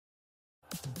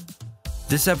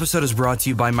This episode is brought to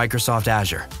you by Microsoft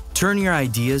Azure. Turn your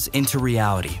ideas into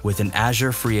reality with an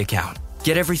Azure free account.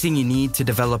 Get everything you need to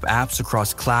develop apps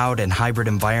across cloud and hybrid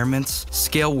environments,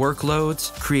 scale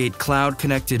workloads, create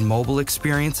cloud-connected mobile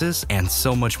experiences, and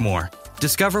so much more.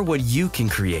 Discover what you can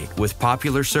create with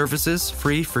popular services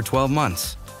free for 12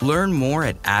 months. Learn more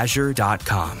at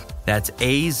azure.com. That's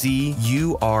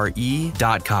AZURE.com.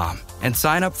 And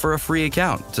sign up for a free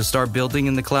account to start building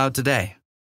in the cloud today.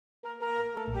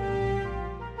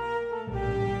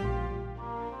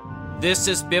 This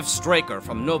is Biff Straker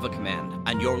from Nova Command,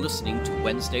 and you're listening to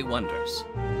Wednesday Wonders.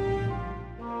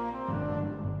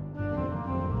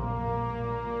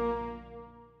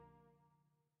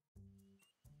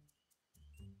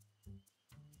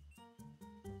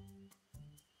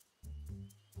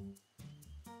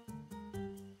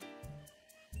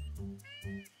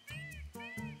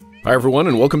 Hi everyone,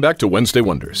 and welcome back to Wednesday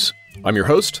Wonders. I'm your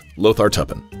host, Lothar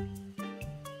Tuppen.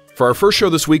 For our first show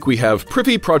this week, we have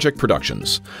Privy Project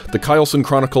Productions, the Kyleson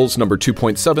Chronicles number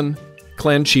 2.7,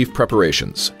 Clan Chief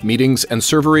Preparations, Meetings and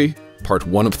Servery, Part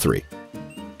 1 of 3.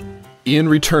 Ian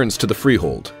returns to the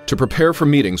Freehold to prepare for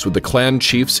meetings with the clan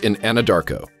chiefs in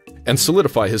Anadarko and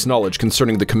solidify his knowledge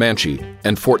concerning the Comanche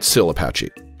and Fort Sill Apache.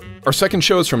 Our second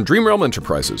show is from Dreamrealm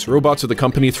Enterprises, Robotz of the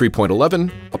Company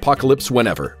 3.11, Apocalypse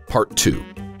Whenever, Part 2.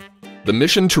 The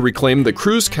mission to reclaim the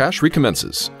crew's cache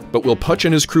recommences, but will Putch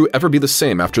and his crew ever be the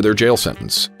same after their jail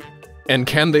sentence? And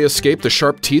can they escape the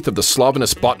sharp teeth of the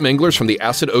Slovenous bot-manglers from the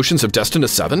acid oceans of Destina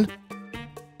 7?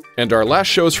 And our last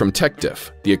show is from Tech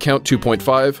Diff, the Account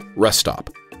 2.5, Rest Stop.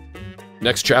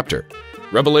 Next chapter,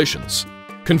 Revelations,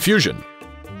 Confusion,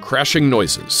 Crashing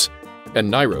Noises,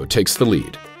 and Nairo takes the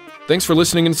lead. Thanks for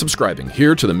listening and subscribing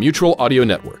here to the Mutual Audio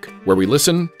Network, where we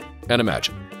listen and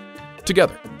imagine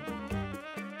together.